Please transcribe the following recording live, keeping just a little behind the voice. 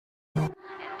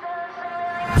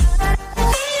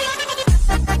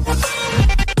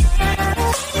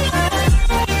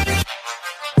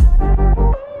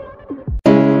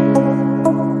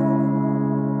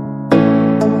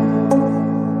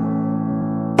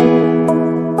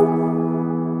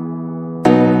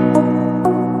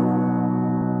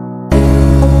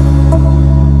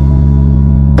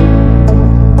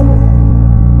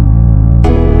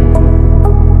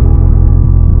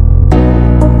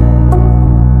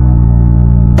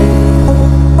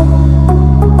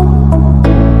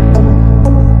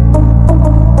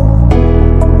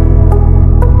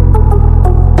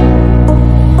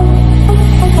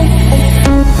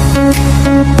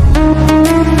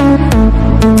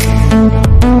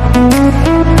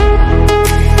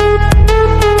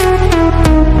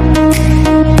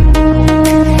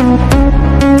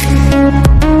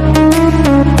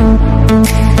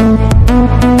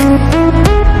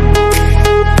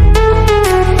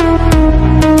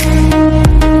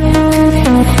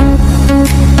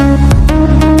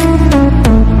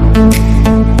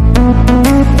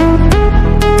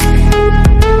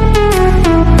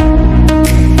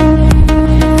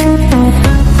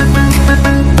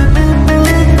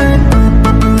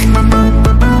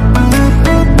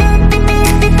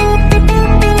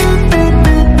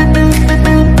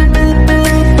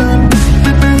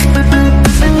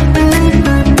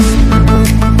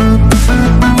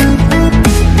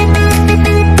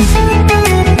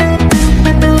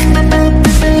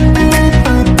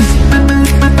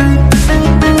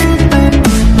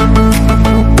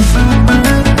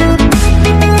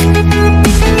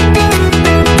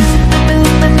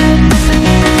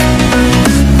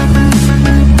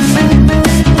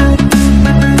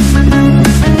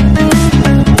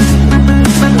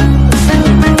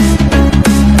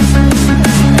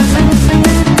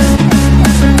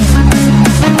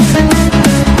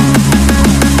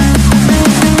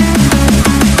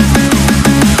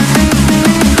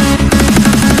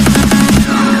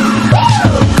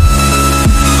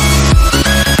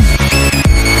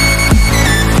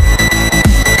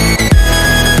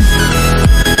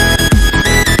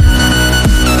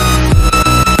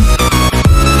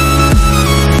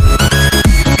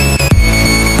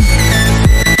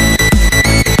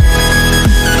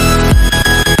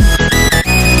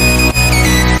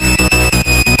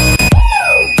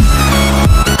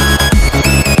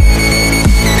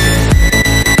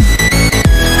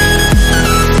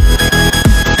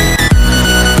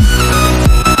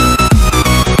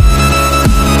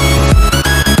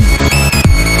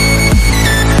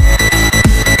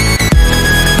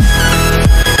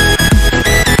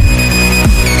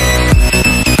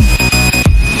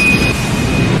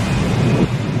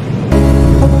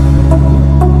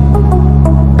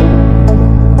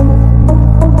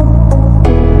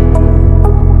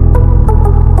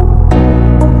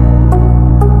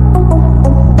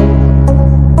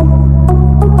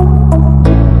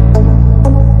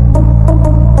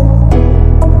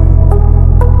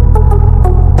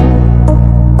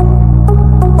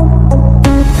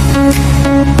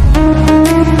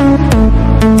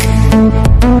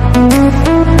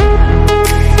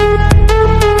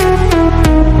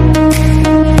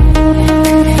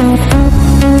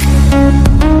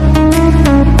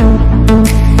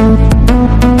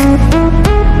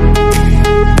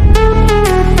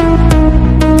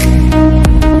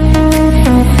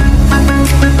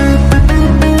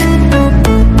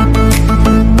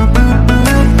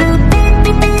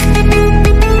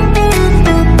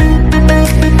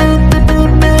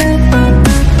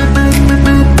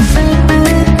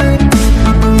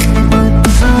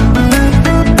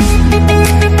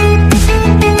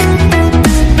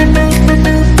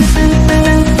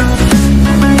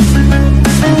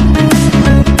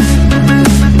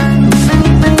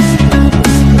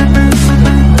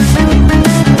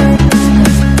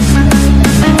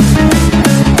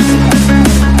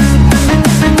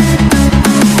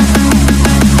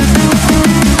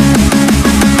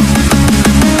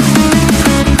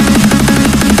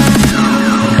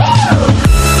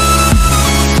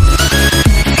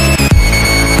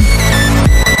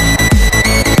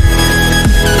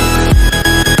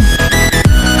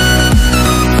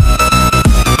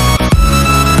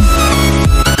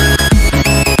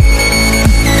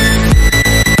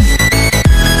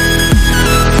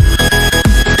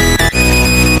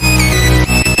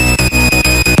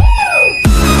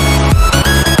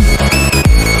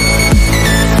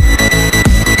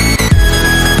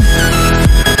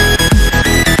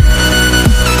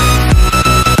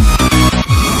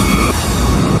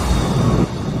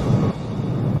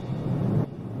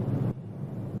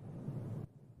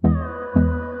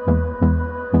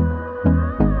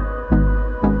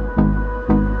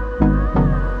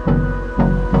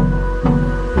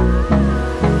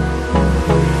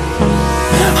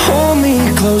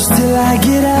close till I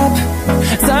get up.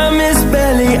 Time is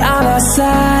barely on our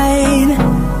side.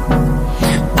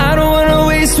 I don't wanna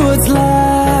waste what's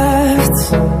left.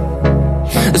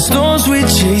 The storms we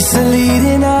chase are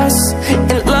leading us,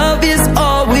 and love is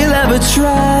all we'll ever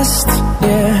trust.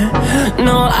 Yeah,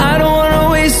 no, I don't wanna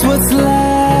waste what's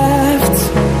left.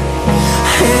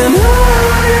 And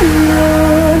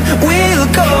on we'll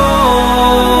go,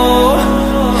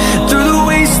 through the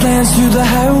wastelands, through the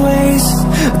highways,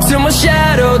 till my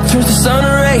shadow turns to sun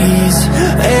rays.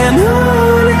 And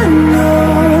on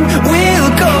we'll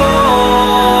go,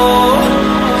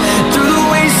 through the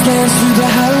wastelands, through the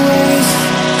highways,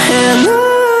 and on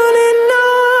we'll go.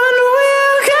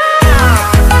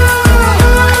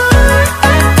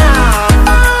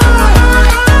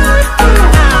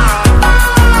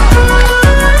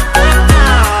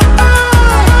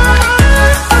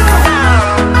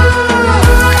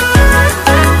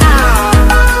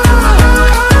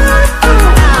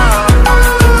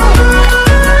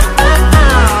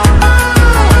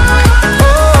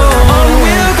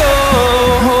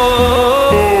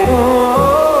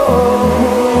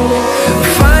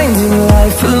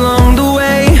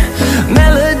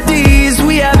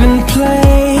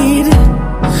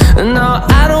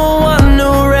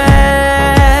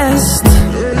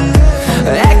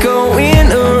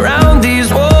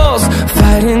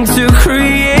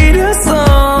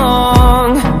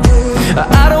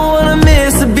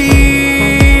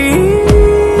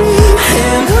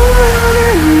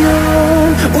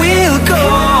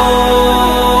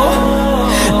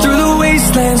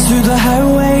 Through the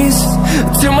highways,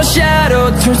 till my shadow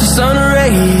turns to sun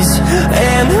rays.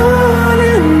 And on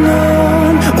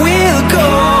we'll go,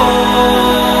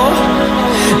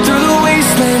 through the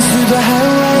wastelands, through the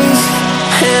highways,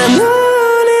 and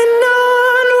on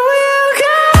we'll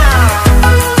go.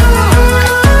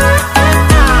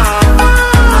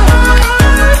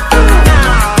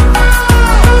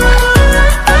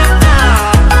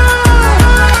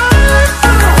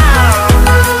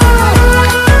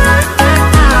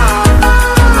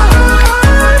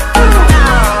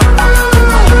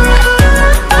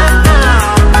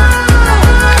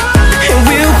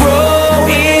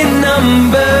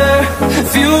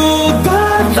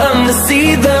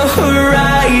 See the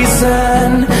horizon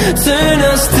turn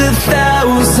us to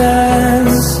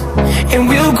thousands, and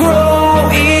we'll grow